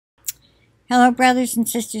Hello, brothers and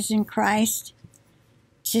sisters in Christ.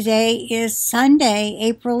 Today is Sunday,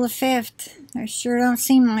 April the 5th. It sure don't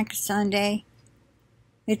seem like a Sunday.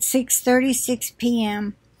 It's 6:36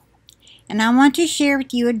 p.m. And I want to share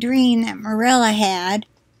with you a dream that Mirela had.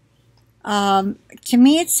 To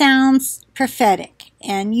me it sounds prophetic,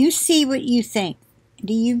 and you see what you think.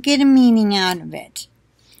 Do you get a meaning out of it?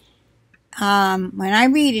 When I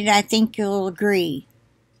read it, I think you'll agree.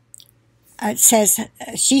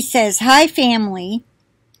 She says, "Hi family,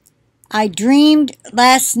 I dreamed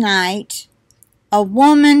last night a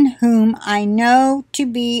woman whom I know to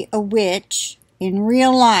be a witch in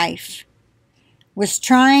real life was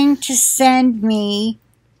trying to send me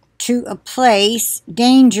to a place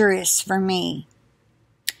dangerous for me.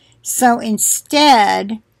 So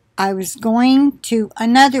instead, I was going to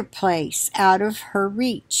another place out of her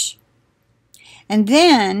reach. And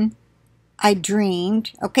then I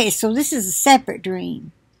dreamed," okay, so this is a separate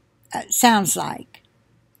dream, sounds like.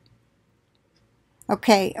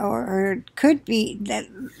 Okay, or it could be that.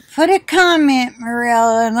 Put a comment,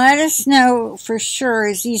 Mirela, and let us know for sure.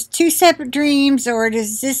 Is these two separate dreams, or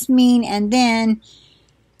does this mean, and then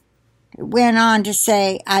it went on to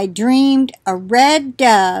say, "I dreamed a red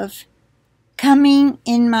dove coming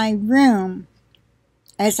in my room.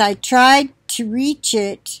 As I tried to reach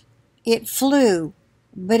it, it flew,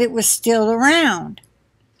 but it was still around.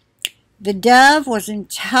 The dove was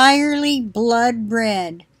entirely blood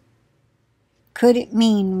red. Could it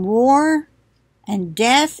mean war and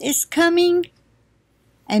death is coming,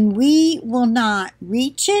 and we will not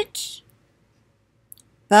reach it,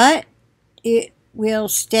 but it will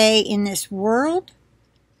stay in this world?"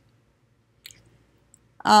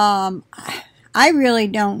 I really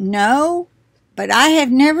don't know, but I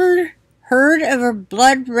have never heard of a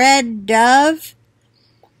blood red dove.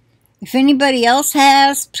 If anybody else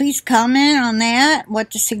has, please comment on that, what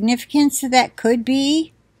the significance of that could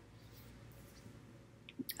be.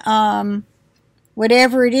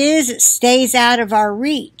 Whatever it is, it stays out of our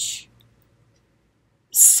reach.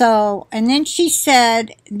 So, and then she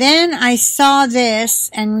said, "Then I saw this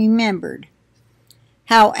and remembered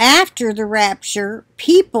how after the rapture,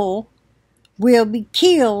 people will be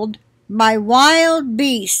killed by wild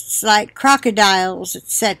beasts like crocodiles,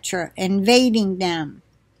 etc., invading them.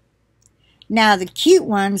 Now the cute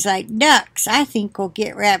ones like ducks, I think, will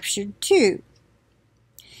get raptured too."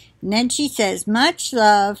 And then she says, "Much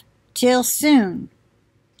love, till soon."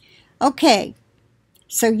 Okay,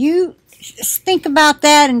 so you think about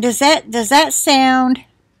that, and does that sound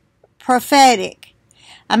prophetic?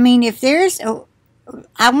 I mean, if there's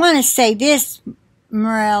I want to say this,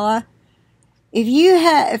 Mirela, if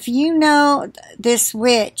you know this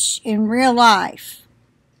witch in real life,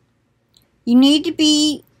 you need to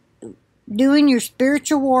be doing your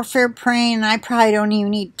spiritual warfare praying. And I probably don't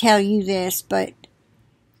even need to tell you this, but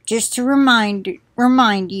just to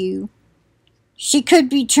remind you, she could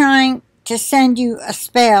be trying to send you a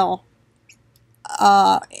spell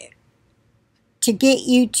to get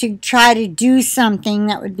you to try to do something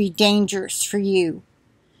that would be dangerous for you.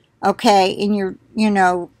 Okay, in your,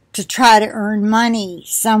 to try to earn money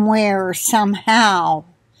somewhere or somehow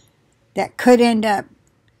that could end up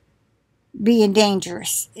being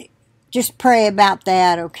dangerous. Just pray about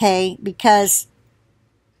that, okay? Because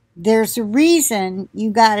there's a reason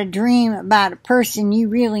you got a dream about a person you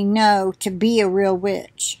really know to be a real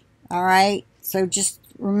witch. All right? So just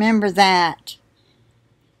remember that.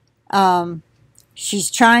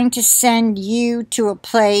 She's trying to send you to a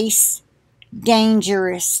place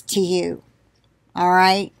dangerous to you. All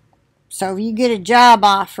right? So if you get a job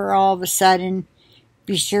offer all of a sudden,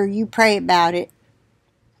 be sure you pray about it.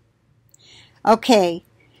 Okay.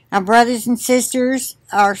 Now, brothers and sisters,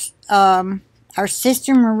 our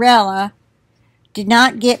sister Mirela did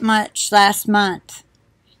not get much last month,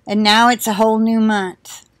 and now it's a whole new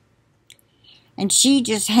month, and she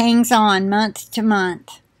just hangs on month to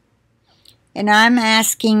month. And I'm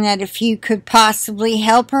asking that if you could possibly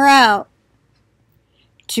help her out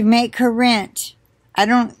to make her rent. I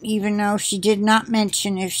don't even know, she did not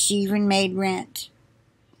mention if she even made rent,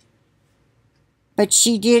 but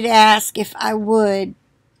she did ask if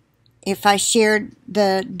I shared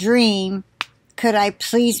the dream, could I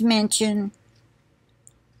please mention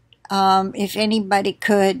if anybody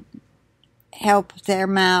could help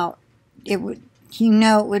them out. It would,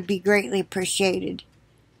 it would be greatly appreciated.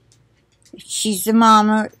 She's a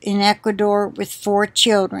mama in Ecuador with 4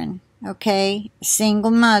 children, okay? A single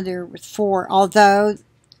mother with 4, although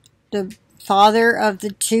the father of the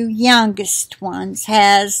 2 youngest ones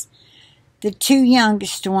has the 2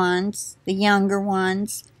 youngest ones, the younger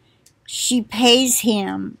ones. She pays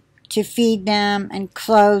him to feed them and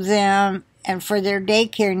clothe them and for their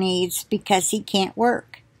daycare needs because he can't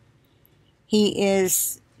work. He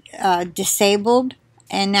is disabled,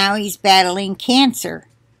 and now he's battling cancer.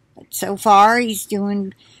 But so far, he's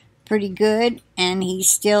doing pretty good, and he's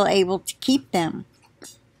still able to keep them,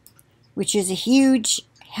 which is a huge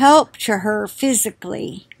help to her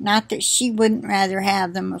physically. Not that she wouldn't rather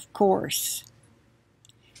have them, of course.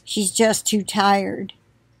 She's just too tired.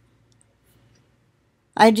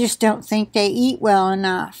 I just don't think they eat well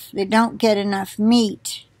enough. They don't get enough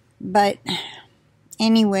meat. But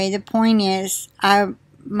anyway, the point is,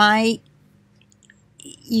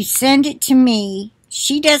 you send it to me.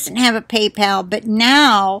 She doesn't have a PayPal, but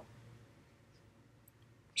now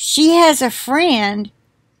she has a friend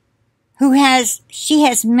she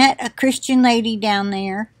has met a Christian lady down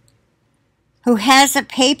there who has a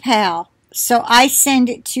PayPal. So I send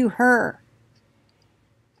it to her.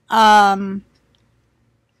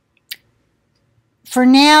 For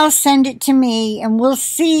now, send it to me, and we'll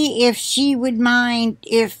see if she would mind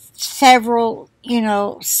if several,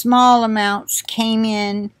 small amounts came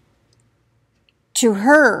in to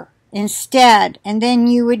her instead. And then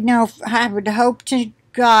you would know, I would hope to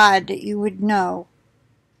God that you would know.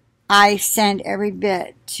 I send every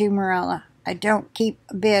bit to Mirela. I don't keep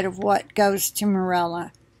a bit of what goes to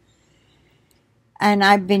Mirela. And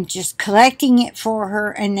I've been just collecting it for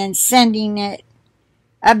her and then sending it.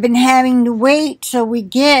 I've been having to wait till we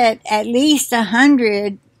get at least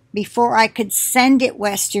 100 before I could send it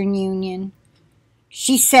Western Union.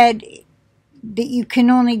 She said that you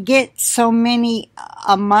can only get so many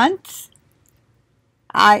a month.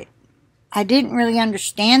 I didn't really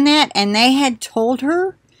understand that, and they had told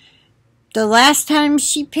her the last time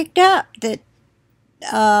she picked up that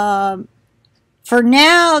for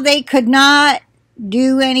now they could not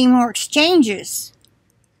do any more exchanges.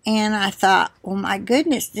 And I thought, oh my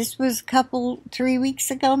goodness, this was 3 weeks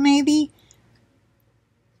ago maybe?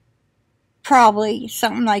 Probably,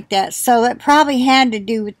 something like that. So that probably had to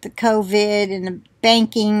do with the COVID and the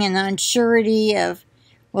banking and the unsurety of,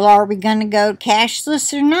 well, are we going to go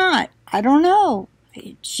cashless or not? I don't know.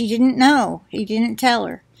 She didn't know. He didn't tell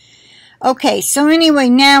her. Okay, so anyway,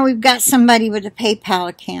 now we've got somebody with a PayPal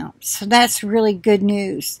account. So that's really good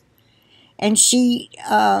news. And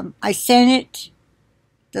I sent it.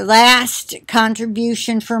 The last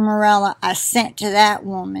contribution for Mirela, I sent to that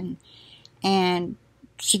woman, and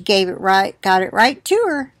she got it right to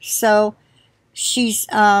her. So she's,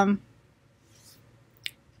 anyway,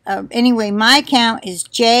 my account is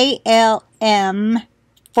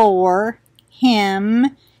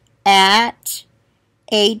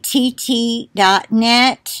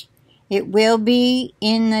jlm4him@att.net. It will be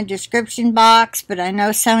in the description box, but I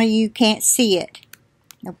know some of you can't see it.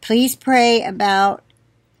 Now, please pray about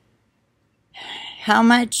how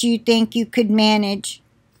much you think you could manage,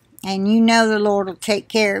 and you know the Lord will take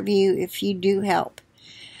care of you if you do help.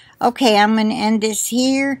 Okay, I'm going to end this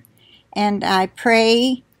here, and I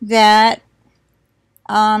pray that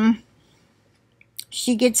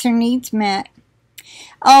she gets her needs met.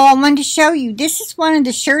 Oh, I wanted to show you. This is one of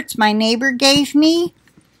the shirts my neighbor gave me,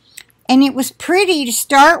 and it was pretty to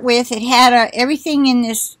start with. It had everything in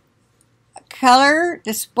this color,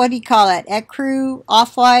 what do you call it, ecru,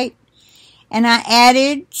 off-white. And I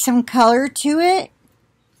added some color to it,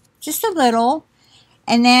 just a little.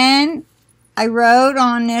 And then I wrote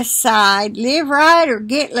on this side, live right or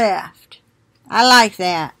get left. I like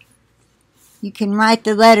that. You can write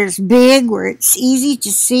the letters big where it's easy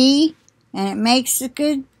to see, and it makes a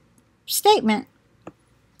good statement.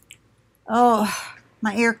 Oh,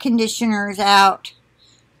 my air conditioner is out.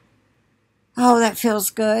 Oh, that feels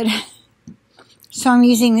good. So I'm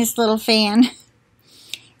using this little fan.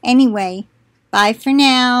 Anyway. Bye for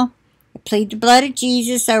now. I plead the blood of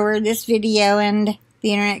Jesus over this video and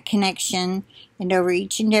the internet connection, and over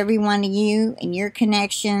each and every one of you and your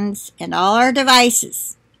connections and all our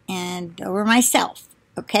devices, and over myself,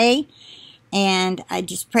 okay? And I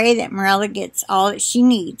just pray that Mirela gets all that she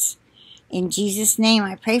needs. In Jesus' name,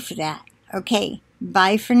 I pray for that. Okay,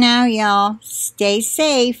 bye for now, y'all. Stay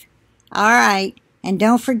safe. All right, and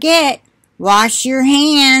don't forget, wash your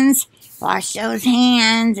hands. Wash those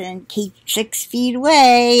hands and keep 6 feet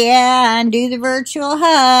away, yeah, and do the virtual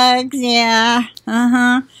hugs, yeah,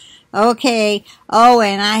 okay. Oh,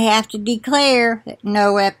 and I have to declare that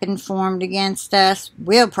no weapon formed against us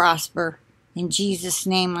will prosper. In Jesus'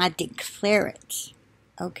 name, I declare it.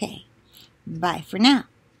 Okay, bye for now.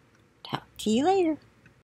 Talk to you later.